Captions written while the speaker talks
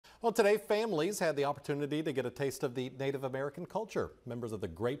Well, today families had the opportunity to get a taste of the Native American culture. Members of the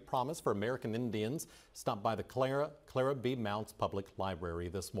Great Promise for American Indians stopped by the Clara B Mounce Public Library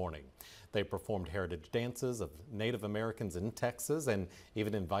this morning. They performed heritage dances of Native Americans in Texas and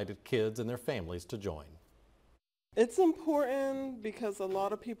even invited kids and their families to join. It's important because a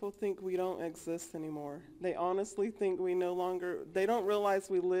lot of people think we don't exist anymore. They honestly think they don't realize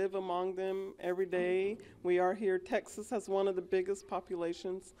we live among them every day. We are here. Texas has one of the biggest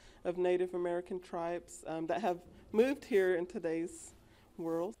populations of Native American tribes that have moved here in today's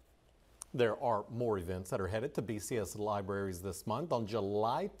world. There are more events that are headed to BCS libraries this month on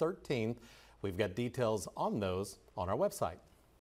July 13th. We've got details on those on our website.